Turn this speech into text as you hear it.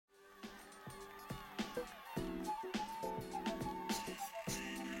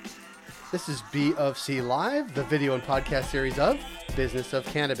This is B of C Live, the video and podcast series of Business of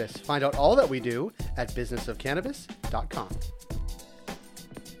Cannabis. Find out all that we do at businessofcannabis.com.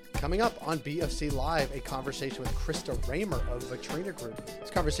 Coming up on B of C Live, a conversation with Krista Raymer of Vitrina Group. This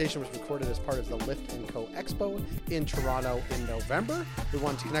conversation was recorded as part of the Lift & Co. Expo in Toronto in November. We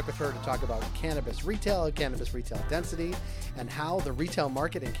wanted to connect with her to talk about cannabis retail density, and how the retail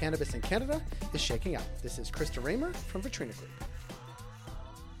market in cannabis in Canada is shaking out. This is Krista Raymer from Vitrina Group.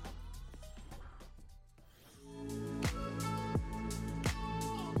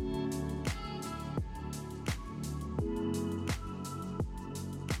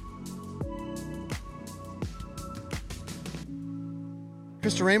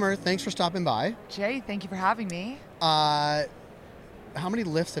 Krista Raymer, thanks for stopping by. Jay, thank you for having me. How many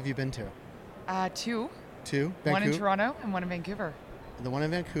lifts have you been to? Two. Two? One in Vancouver? Toronto and one in Vancouver. The one in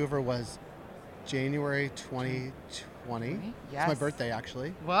Vancouver was January 2020. Yes. It's my birthday,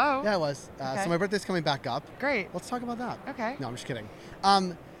 actually. Whoa. Yeah, it was. Okay. So my birthday's coming back up. Great. Let's talk about that. Okay. No, I'm just kidding.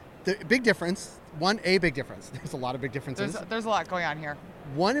 The big difference, a big difference. There's a lot of big differences. There's a lot going on here.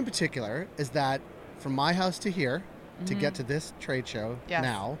 One in particular is that from my house to here, to get to this trade show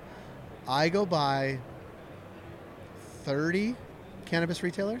now, I go by 30 cannabis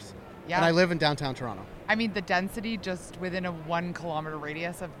retailers, and I live in downtown Toronto. I mean, the density just within a 1 kilometer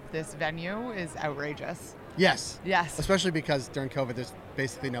radius of this venue is outrageous. Yes. Yes. Especially because during COVID, there's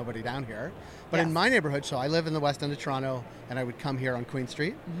basically nobody down here. But in my neighborhood, so I live in the west end of Toronto, and I would come here on Queen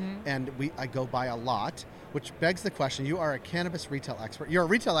Street, and I go by a lot, which begs the question, you are a cannabis retail expert. You're a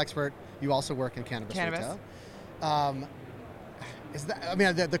retail expert. You also work in cannabis retail. Is that? I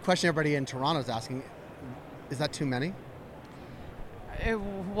mean, the question everybody in Toronto is asking, is that too many?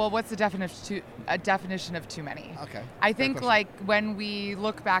 Well, what's the definition of too many? Okay. I think like when we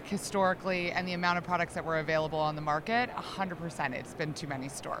look back historically and the amount of products that were available on the market, 100% it's been too many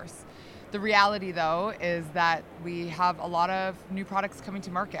stores. The reality, though, is that we have a lot of new products coming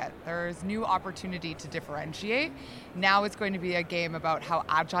to market. There's new opportunity to differentiate. Now it's going to be a game about how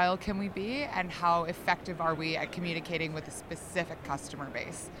agile can we be and how effective are we at communicating with a specific customer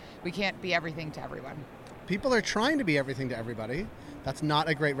base. We can't be everything to everyone. People are trying to be everything to everybody. That's not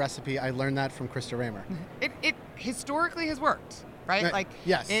a great recipe. I learned that from Krista Raymer. It historically has worked, right? Like,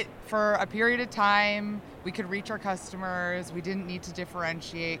 yes. For a period of time, we could reach our customers. We didn't need to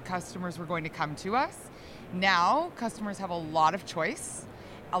differentiate. Customers were going to come to us. Now, customers have a lot of choice,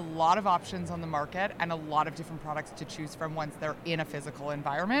 a lot of options on the market, and a lot of different products to choose from once they're in a physical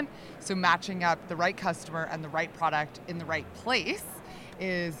environment. So matching up the right customer and the right product in the right place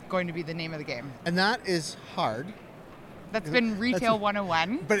is going to be the name of the game. And that is hard. That's been Retail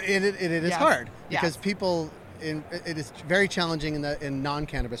 101. But it is hard because Yes. people... it is very challenging in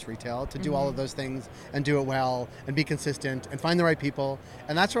non-cannabis retail to do all of those things and do it well and be consistent and find the right people.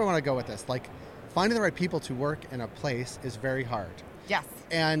 And that's where I want to go with this. Like, finding the right people to work in a place is very hard. Yes.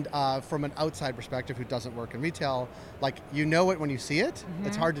 And from an outside perspective who doesn't work in retail, like, you know it when you see it.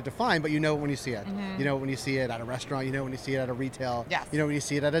 It's hard to define, but you know it when you see it. You know it when you see it at a restaurant, you know when you see it at a retail, Yes. you know when you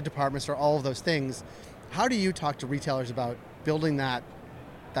see it at a department store, all of those things. How do you talk to retailers about building that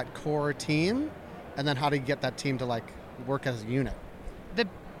core team? And then how do you get that team to like work as a unit? The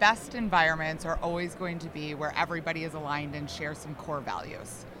best environments are always going to be where everybody is aligned and shares some core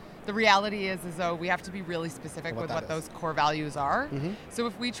values. The reality is though we have to be really specific with what those core values are. So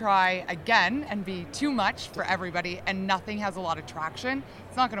if we try again and be too much for everybody and nothing has a lot of traction,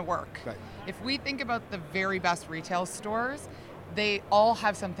 it's not going to work. Right. If we think about the very best retail stores, they all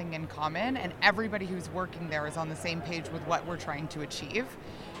have something in common and everybody who's working there is on the same page with what we're trying to achieve.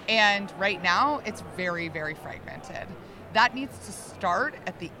 And right now, it's very, very fragmented. That needs to start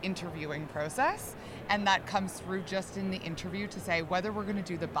at the interviewing process, and that comes through just in the interview to say whether we're going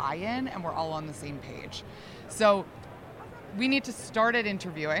to do the buy-in and we're all on the same page. So we need to start at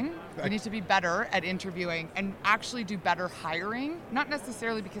interviewing. We need to be better at interviewing and actually do better hiring, not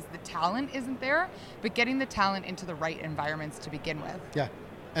necessarily because the talent isn't there, but getting the talent into the right environments to begin with. Yeah,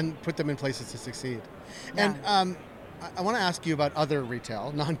 and put them in places to succeed. Yeah. And I want to ask you about other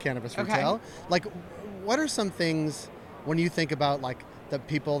retail, non-cannabis retail. Like, what are some things when you think about like the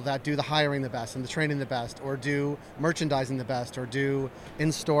people that do the hiring the best and the training the best, or do merchandising the best, or do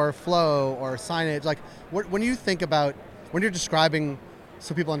in-store flow or signage? Like, when you think about, when you're describing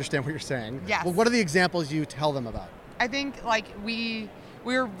so people understand what you're saying, well, what are the examples you tell them about? I think like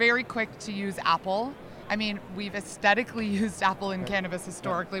we're very quick to use Apple I mean, we've aesthetically used Apple in cannabis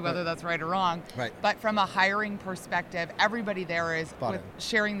historically, whether that's right or wrong. Right. But from a hiring perspective, everybody there is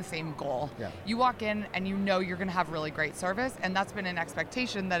sharing the same goal. Yeah. You walk in and you know you're going to have really great service, and that's been an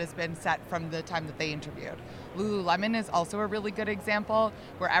expectation that has been set from the time that they interviewed. Lululemon is also a really good example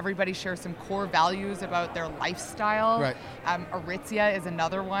where everybody shares some core values about their lifestyle. Right. Aritzia is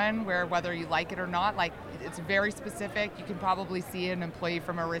another one where whether you like it or not, like it's very specific. You can probably see an employee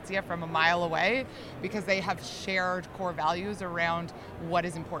from Aritzia from a mile away because they have shared core values around what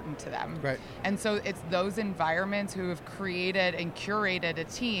is important to them. Right. And so it's those environments who have created and curated a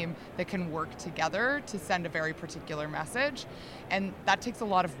team that can work together to send a very particular message. And that takes a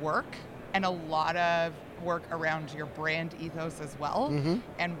lot of work and a lot of work around your brand ethos as well. Mm-hmm.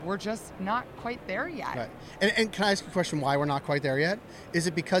 And we're just not quite there yet. Right. And can I ask a question why we're not quite there yet? Is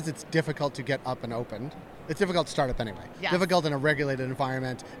it because it's difficult to get up and opened? It's difficult to start up anyway. Yes. Difficult in a regulated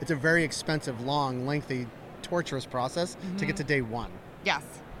environment. It's a very expensive, long, lengthy, torturous process to get to day one. Yes.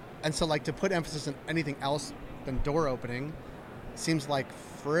 And so like to put emphasis on anything else than door opening seems like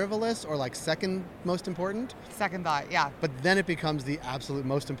frivolous or like second most important. Second thought, yeah. But then it becomes the absolute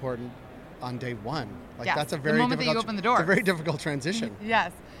most important on day one. Like yes. that's a very the moment difficult, that you open the door. It's a very difficult transition.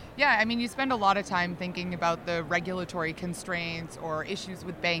 Yes. Yeah, I mean, you spend a lot of time thinking about the regulatory constraints or issues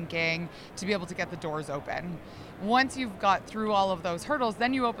with banking to be able to get the doors open. Once you've got through all of those hurdles,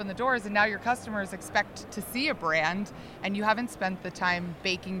 then you open the doors and now your customers expect to see a brand and you haven't spent the time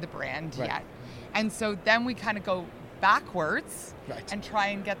baking the brand yet. And so then we kind of go backwards and try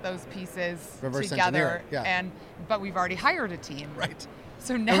and get those pieces reverse together. Yeah. But we've already hired a team. Right.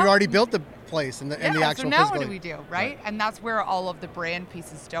 So now and we already built the place and the actual so now physical. What do we do, right? And that's where all of the brand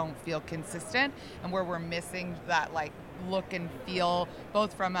pieces don't feel consistent and where we're missing that like look and feel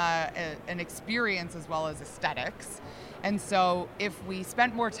both from an experience as well as aesthetics. And so if we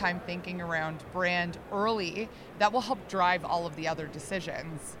spent more time thinking around brand early, that will help drive all of the other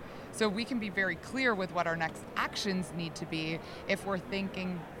decisions. So we can be very clear with what our next actions need to be if we're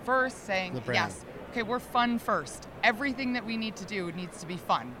thinking first saying, yes, okay, we're fun first. Everything that we need to do needs to be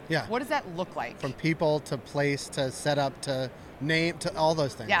fun. Yeah. What does that look like? From people to place to setup to name to all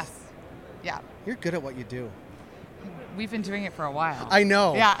those things. Yes. Yeah. You're good at what you do. We've been doing it for a while. I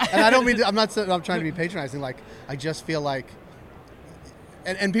know. Yeah. And I don't mean to, I'm trying to be patronizing. Like, I just feel like,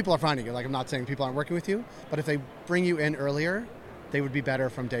 and people are finding you. Like, I'm not saying people aren't working with you, but if they bring you in earlier, they would be better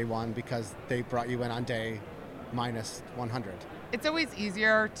from day one because they brought you in on day minus 100. It's always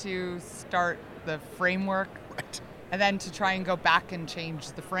easier to start the framework and then to try and go back and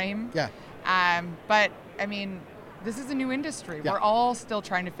change the frame. Yeah. But I mean, this is a new industry. Yeah. We're all still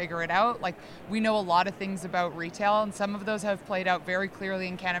trying to figure it out. Like, we know a lot of things about retail, and some of those have played out very clearly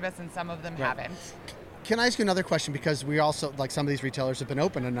in cannabis, and some of them haven't. Can I ask you another question? Because we also, like some of these retailers have been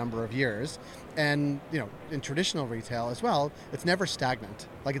open a number of years, and in traditional retail as well, it's never stagnant.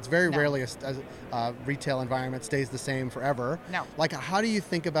 Like it's very rarely a retail environment stays the same forever. No. Like how do you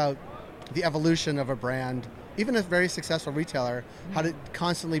think about the evolution of a brand, even a very successful retailer, how to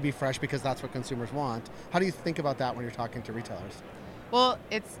constantly be fresh because that's what consumers want? How do you think about that when you're talking to retailers? Well,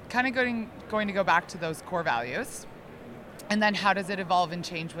 it's kind of going to go back to those core values. And then how does it evolve and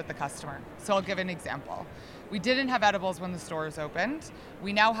change with the customer? So I'll give an example. We didn't have edibles when the stores opened.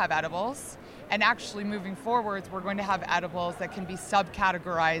 We now have edibles. And actually moving forwards, we're going to have edibles that can be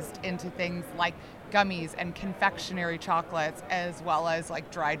subcategorized into things like gummies and confectionery chocolates, as well as like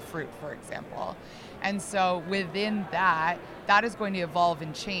dried fruit, for example. And so within that is going to evolve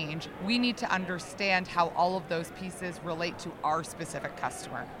and change. We need to understand how all of those pieces relate to our specific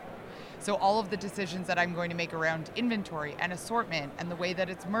customer. So all of the decisions that I'm going to make around inventory and assortment and the way that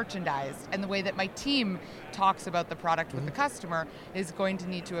it's merchandised and the way that my team talks about the product with the customer is going to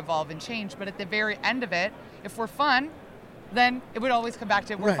need to evolve and change. But at the very end of it, if we're fun, then it would always come back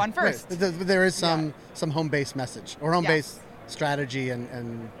to we're fun first. Right. There is some home-based message or home-based strategy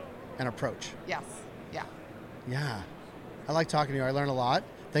and approach. Yes. Yeah. Yeah. I like talking to you. I learn a lot.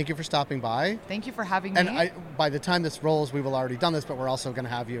 Thank you for stopping by. Thank you for having me. And by the time this rolls, we will already done this, but we're also going to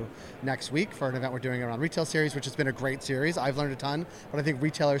have you next week for an event we're doing around Retail Series, which has been a great series. I've learned a ton, but I think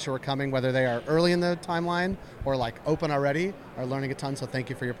retailers who are coming, whether they are early in the timeline or like open already, are learning a ton. So thank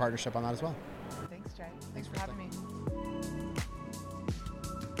you for your partnership on that as well. Thanks, Jay. Thanks for having me.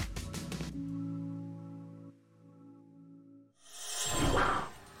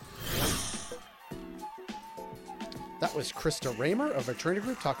 That was Krista Raymer of Attorney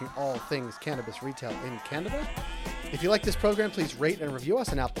Group talking all things cannabis retail in Canada. If you like this program, please rate and review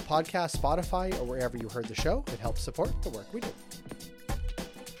us on Apple Podcasts, Spotify, or wherever you heard the show. It helps support the work we do.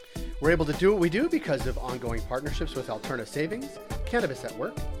 We're able to do what we do because of ongoing partnerships with Alterna Savings, Cannabis at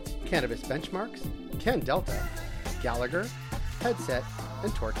Work, Cannabis Benchmarks, CanDelta, Gallagher, Headset,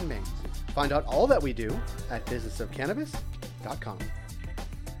 and Torque & Main. Find out all that we do at businessofcannabis.com.